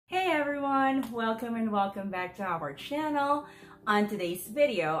everyone, welcome and welcome back to our channel. On today's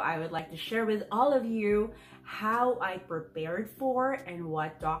video, I would like to share with all of you how I prepared for and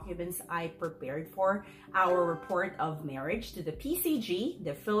what documents I prepared for our report of marriage to the PCG,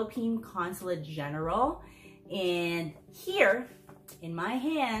 the Philippine Consulate General. And here in my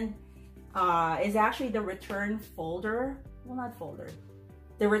hand is actually the return folder, well, not folder,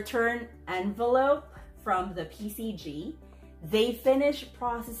 the return envelope from the PCG. They finished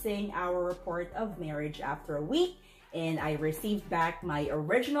processing our report of marriage after a week, and I received back my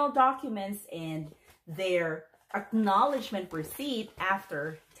original documents and their acknowledgement receipt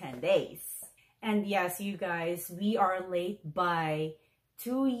after 10 days. And yes, you guys, we are late by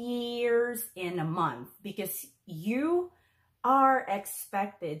 2 years and a month because you are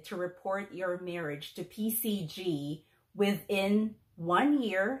expected to report your marriage to PCG within 1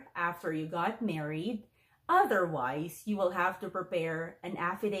 year after you got married. Otherwise, you will have to prepare an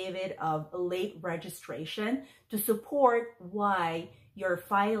affidavit of late registration to support why your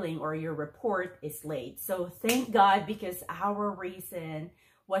filing or your report is late. So thank God, because our reason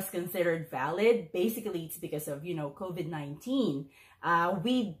was considered valid. Basically, it's because of, COVID-19.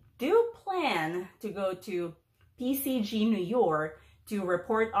 We do plan to go to PCG New York to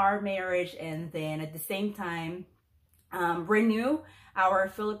report our marriage and then at the same time renew our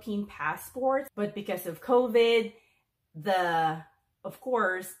Philippine passports. But because of COVID, of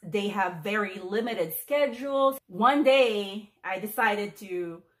course, they have very limited schedules. One day, I decided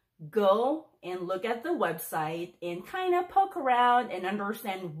to go and look at the website and kind of poke around and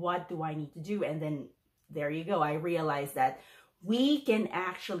understand what do I need to do. And then there you go. I realized that we can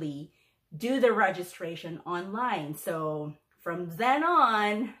actually do the registration online. So from then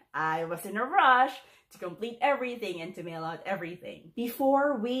on, I was in a rush to complete everything and to mail out everything.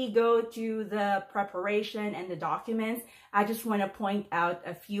 Before we go to the preparation and the documents, I just want to point out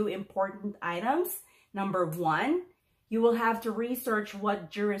a few important items. Number one, you will have to research what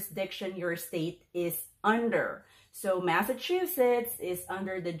jurisdiction your state is under. So Massachusetts is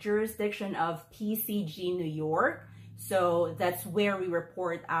under the jurisdiction of PCG New York. So that's where we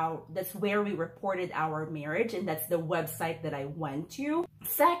reported our marriage, and that's the website that I went to.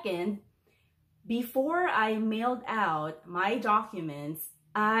 Second, before I mailed out my documents,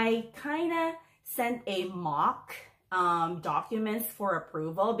 I kind of sent a mock documents for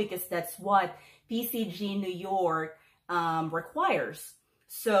approval because that's what PCG New York requires.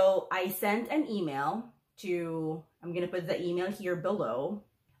 So I sent an email to, I'm going to put the email here below.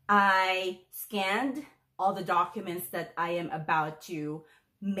 I scanned all the documents that I am about to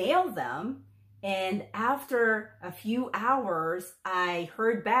mail them. And after a few hours, I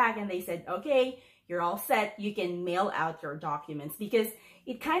heard back and they said, okay, you're all set. You can mail out your documents, because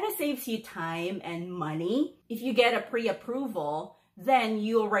it kind of saves you time and money. If you get a pre-approval, then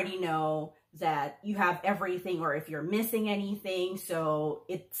you already know that you have everything or if you're missing anything. So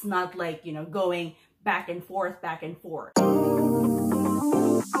it's not like, going back and forth, back and forth.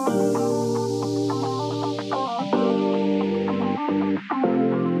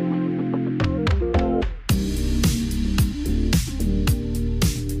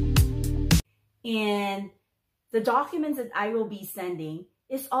 And the documents that I will be sending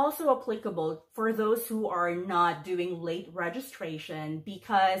is also applicable for those who are not doing late registration,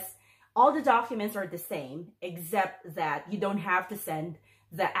 because all the documents are the same, except that you don't have to send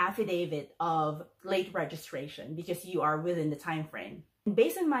the affidavit of late registration because you are within the time frame. And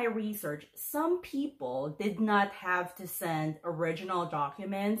based on my research, some people did not have to send original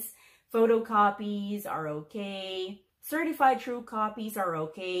documents. Photocopies are okay. Certified true copies are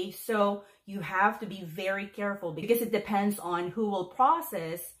okay. So you have to be very careful because it depends on who will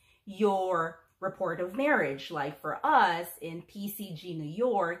process your report of marriage. Like for us in PCG New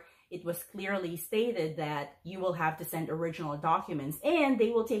York, it was clearly stated that you will have to send original documents and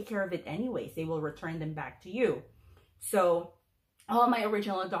they will take care of it anyways. They will return them back to you. So all my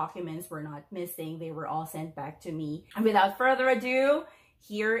original documents were not missing. They were all sent back to me. And without further ado,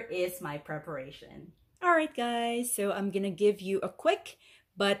 here is my preparation. All right, guys, so I'm going to give you a quick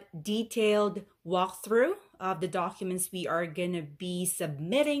but detailed walkthrough of the documents we are going to be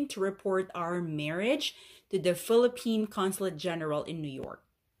submitting to report our marriage to the Philippine Consulate General in New York.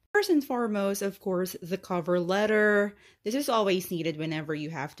 First and foremost, of course, the cover letter. This is always needed whenever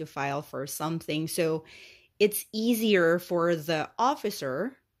you have to file for something. So it's easier for the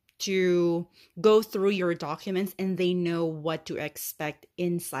officer to go through your documents and they know what to expect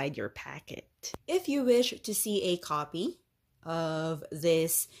inside your packet. If you wish to see a copy of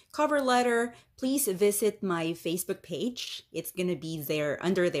this cover letter, please visit my Facebook page. It's going to be there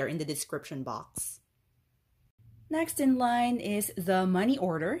under there in the description box. Next in line is the money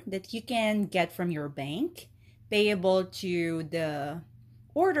order that you can get from your bank, payable to the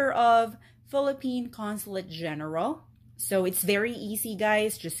order of Philippine Consulate General. So it's very easy,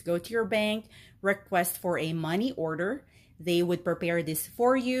 guys. Just go to your bank, request for a money order. They would prepare this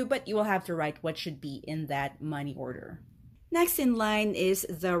for you, but you will have to write what should be in that money order. Next in line is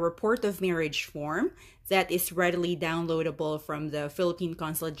the report of marriage form that is readily downloadable from the Philippine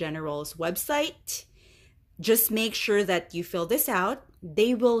Consulate General's website. Just make sure that you fill this out.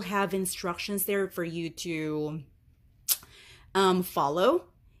 They will have instructions there for you to follow.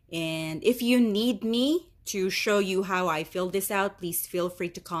 And if you need me to show you how I fill this out, please feel free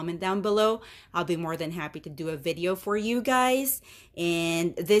to comment down below. I'll be more than happy to do a video for you guys.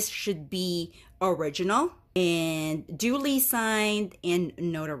 And this should be original and duly signed and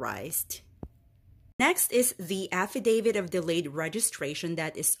notarized. Next is the Affidavit of Late Registration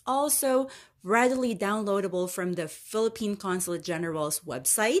that is also readily downloadable from the Philippine Consulate General's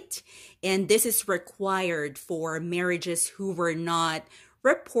website. And this is required for marriages who were not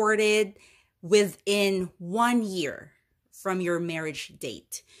reported within 1 year from your marriage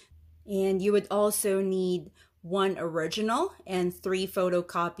date. And you would also need 1 original and 3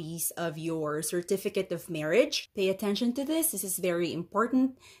 photocopies of your certificate of marriage. Pay attention to this. This is very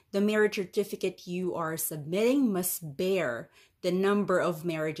important. The marriage certificate you are submitting must bear the number of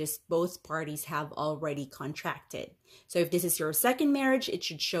marriages both parties have already contracted. So if this is your second marriage, it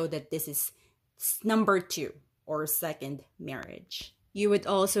should show that this is number 2 or second marriage. You would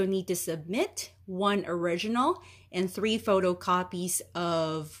also need to submit 1 original and 3 photocopies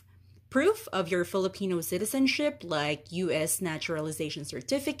of proof of your Filipino citizenship, like U.S. naturalization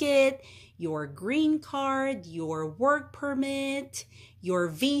certificate, your green card, your work permit, your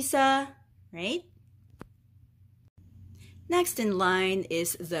visa, right? Next in line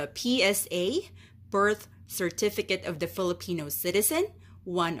is the PSA, birth certificate of the Filipino citizen,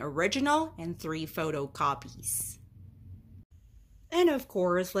 1 original and 3 photocopies. And of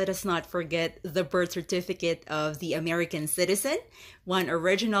course, let us not forget the birth certificate of the American citizen, 1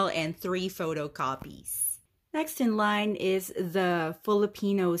 original and 3 photocopies. Next in line is the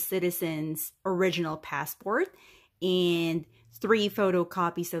Filipino citizen's original passport and 3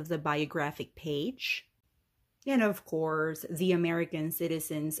 photocopies of the biographic page. And of course, the American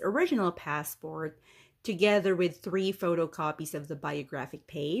citizen's original passport together with 3 photocopies of the biographic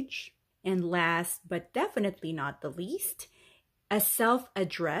page. And last but definitely not the least, a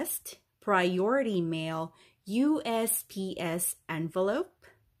self-addressed priority mail USPS envelope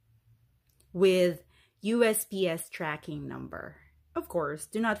with USPS tracking number. Of course,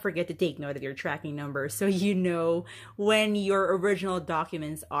 do not forget to take note of your tracking number so you know when your original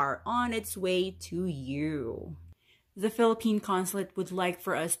documents are on its way to you. The Philippine Consulate would like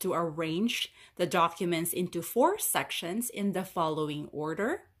for us to arrange the documents into 4 sections in the following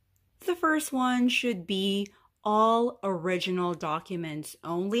order. The first one should be all original documents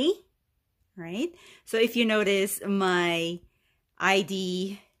only, right? So if you notice, my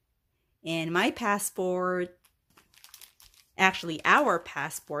ID and my passport, actually our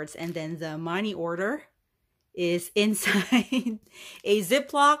passports, and then the money order is inside a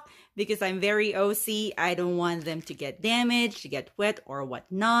Ziploc because I'm very OC. I don't want them to get damaged, to get wet or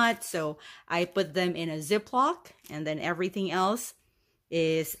whatnot. So I put them in a Ziploc, and then everything else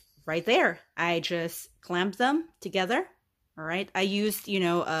is right there. I just clamp them together. All right. I used,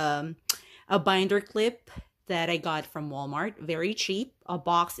 a binder clip that I got from Walmart. Very cheap. A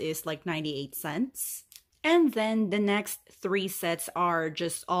box is like 98 cents. And then the next 3 sets are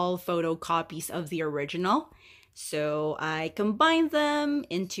just all photocopies of the original. So I combine them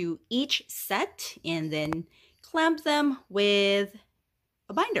into each set and then clamp them with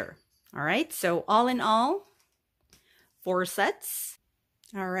a binder. All right. So all in all, 4 sets.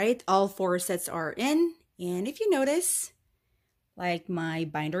 All right, all 4 sets are in. And if you notice, like my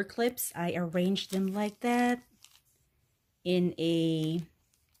binder clips, I arranged them like that in a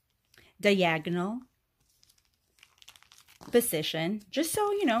diagonal position, just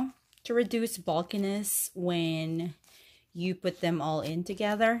so, to reduce bulkiness when you put them all in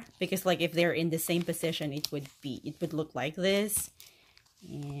together. Because like if they're in the same position, it would look like this.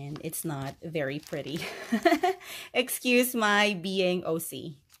 And it's not very pretty. Excuse my being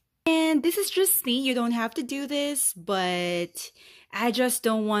OC. And this is just me. You don't have to do this, but I just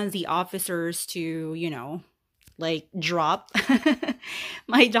don't want the officers to, drop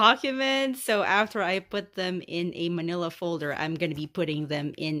my documents. So after I put them in a manila folder, I'm going to be putting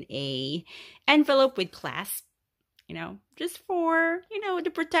them in a envelope with clasp. Just for, the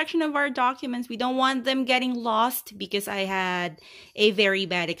protection of our documents. We don't want them getting lost because I had a very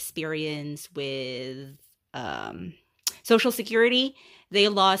bad experience with Social Security. They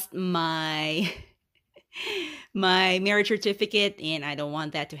lost my my marriage certificate, and I don't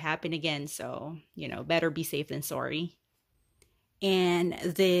want that to happen again. So, you know, better be safe than sorry. And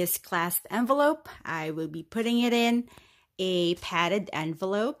this clasped envelope, I will be putting it in a padded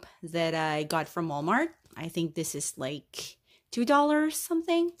envelope that I got from Walmart. I think this is like $2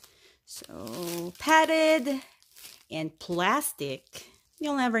 something. So padded and plastic.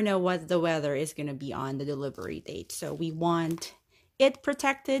 You'll never know what the weather is going to be on the delivery date. So we want it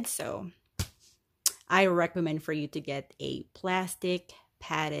protected. So I recommend for you to get a plastic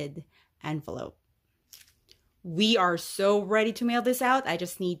padded envelope. We are so ready to mail this out. I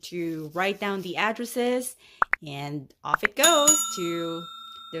just need to write down the addresses and off it goes to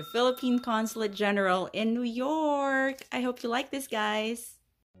the Philippine Consulate General in New York. I hope you like this, guys.